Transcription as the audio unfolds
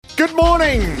Good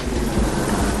morning.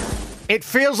 It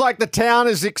feels like the town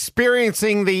is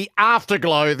experiencing the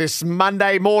afterglow this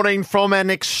Monday morning from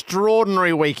an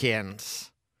extraordinary weekend.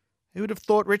 Who would have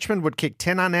thought Richmond would kick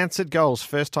 10 unanswered goals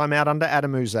first time out under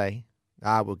Adam Uze?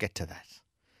 We'll get to that.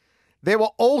 There were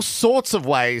all sorts of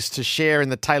ways to share in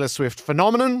the Taylor Swift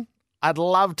phenomenon. I'd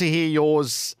love to hear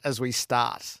yours as we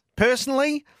start.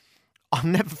 Personally, I've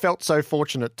never felt so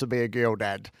fortunate to be a girl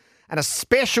dad. And a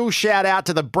special shout out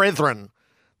to the brethren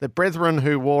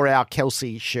who wore our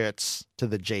Kelsey shirts to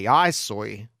the GI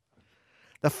soy.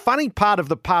 The funny part of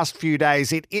the past few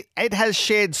days, it has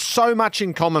shared so much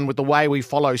in common with the way we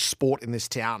follow sport in this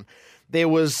town. There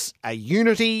was a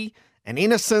unity, an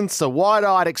innocence, a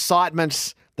wide-eyed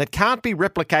excitement that can't be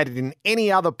replicated in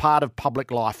any other part of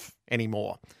public life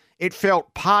anymore. It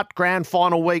felt part grand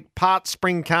final week, part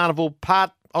spring carnival, part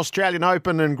Australian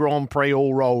Open and Grand Prix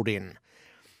all rolled in.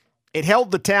 It held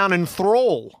the town in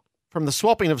thrall. From the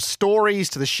swapping of stories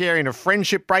to the sharing of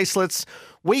friendship bracelets,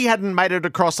 we hadn't made it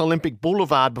across Olympic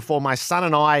Boulevard before my son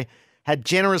and I had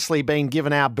generously been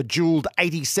given our bejeweled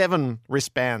 87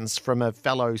 wristbands from a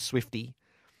fellow Swiftie.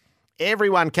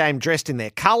 Everyone came dressed in their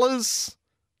colours,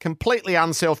 completely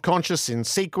unself-conscious in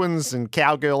sequins and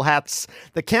cowgirl hats.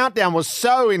 The countdown was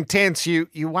so intense you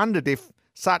wondered if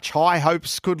such high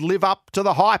hopes could live up to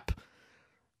the hype.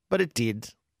 But it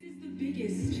did. This is the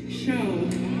biggest show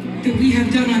that we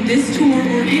have done on this tour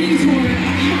or any tour.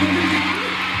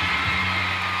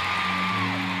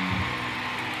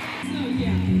 So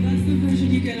yeah, that's the version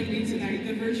you get of me tonight.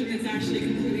 The version that's actually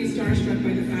completely starstruck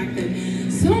by the fact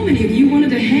that so many of you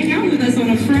wanted to hang out with us on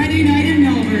a Friday night in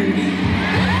Melbourne.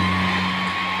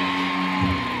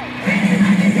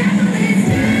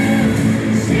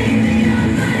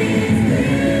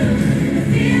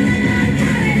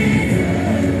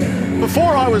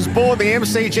 Before I was born, the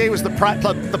MCG was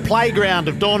the playground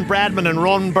of Dawn Bradman and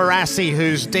Ron Barassi,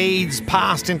 whose deeds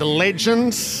passed into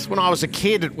legends. When I was a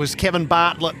kid, it was Kevin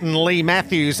Bartlett and Lee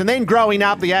Matthews. And then growing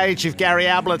up, the age of Gary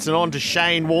Ablett and on to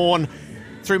Shane Warne.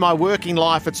 Through my working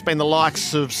life, it's been the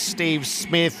likes of Steve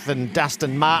Smith and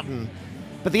Dustin Martin.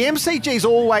 But the MCG's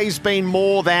always been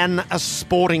more than a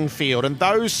sporting field, and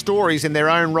those stories in their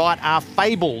own right are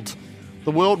fabled.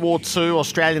 The World War II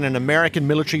Australian and American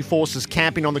military forces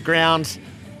camping on the ground.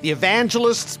 The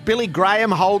evangelists, Billy Graham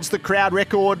holds the crowd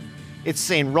record. It's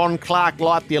seen Ron Clark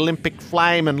light the Olympic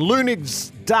flame, and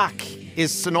Lunig's duck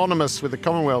is synonymous with the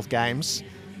Commonwealth Games.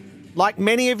 Like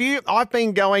many of you, I've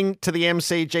been going to the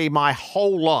MCG my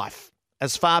whole life,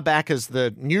 as far back as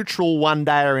the neutral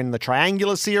one-dayer in the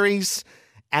Triangular Series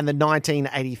and the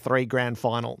 1983 Grand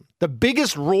Final. The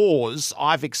biggest roars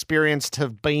I've experienced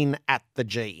have been at the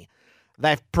G.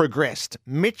 They've progressed.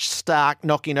 Mitch Starc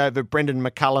knocking over Brendan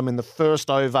McCullum in the first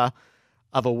over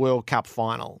of a World Cup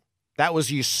final. That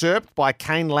was usurped by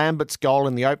Kane Lambert's goal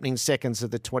in the opening seconds of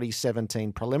the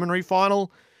 2017 preliminary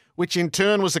final, which in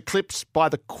turn was eclipsed by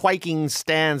the quaking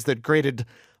stands that greeted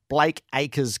Blake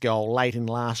Acres' goal late in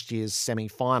last year's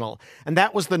semi-final. And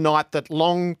that was the night that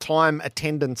long-time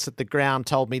attendants at the ground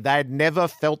told me they had never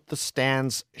felt the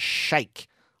stands shake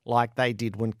like they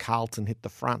did when Carlton hit the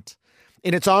front.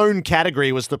 In its own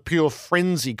category was the pure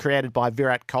frenzy created by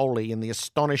Virat Kohli in the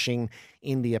astonishing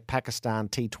India-Pakistan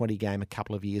T20 game a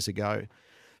couple of years ago.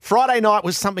 Friday night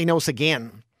was something else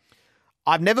again.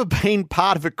 I've never been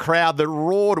part of a crowd that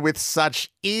roared with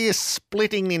such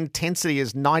ear-splitting intensity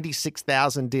as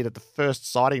 96,000 did at the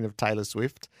first sighting of Taylor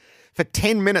Swift. For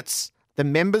 10 minutes, the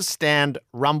members' stand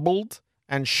rumbled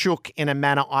and shook in a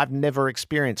manner I've never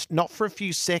experienced. Not for a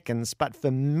few seconds, but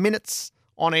for minutes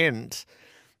on end.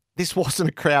 This wasn't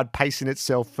a crowd pacing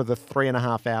itself for the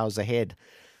 3.5 hours ahead.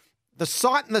 The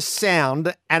sight and the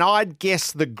sound, and I'd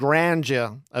guess the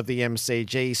grandeur of the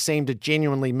MCG, seemed to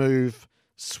genuinely move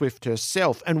Swift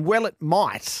herself. And well, it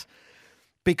might,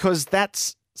 because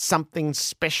that's something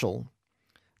special.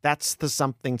 That's the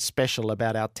something special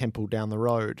about our temple down the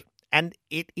road. And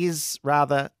it is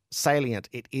rather salient.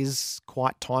 It is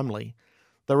quite timely.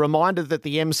 The reminder that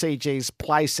the MCG's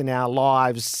place in our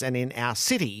lives and in our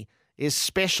city is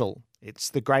special. It's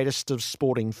the greatest of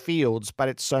sporting fields, but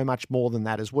it's so much more than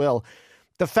that as well.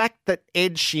 The fact that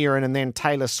Ed Sheeran and then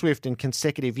Taylor Swift in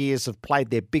consecutive years have played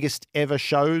their biggest ever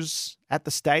shows at the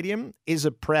stadium is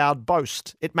a proud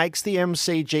boast. It makes the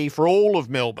MCG for all of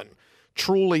Melbourne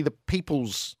truly the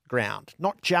people's ground,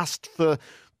 not just for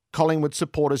Collingwood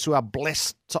supporters who are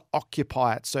blessed to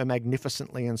occupy it so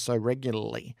magnificently and so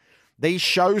regularly. These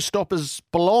showstoppers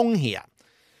belong here.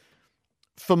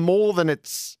 For more than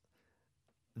it's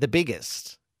the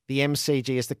biggest, the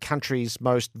MCG is the country's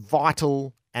most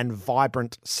vital and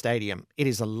vibrant stadium. It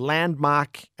is a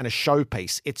landmark and a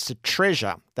showpiece. It's a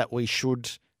treasure that we should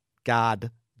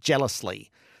guard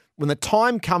jealously. When the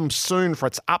time comes soon for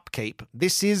its upkeep,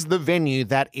 this is the venue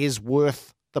that is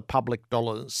worth the public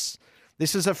dollars.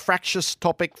 This is a fractious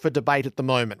topic for debate at the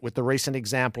moment, with the recent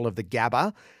example of the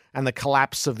Gabba and the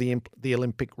collapse of the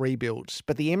Olympic rebuild.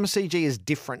 But the MCG is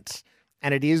different,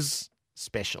 and it is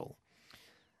special.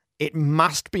 It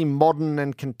must be modern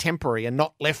and contemporary and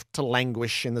not left to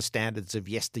languish in the standards of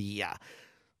yesteryear,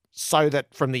 so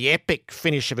that from the epic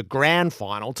finish of a grand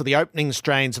final to the opening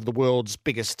strains of the world's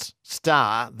biggest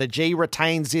star, the G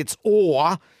retains its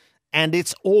awe and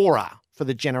its aura for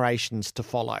the generations to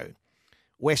follow.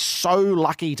 We're so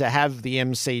lucky to have the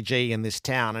MCG in this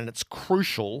town, and it's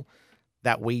crucial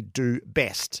that we do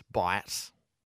best by it.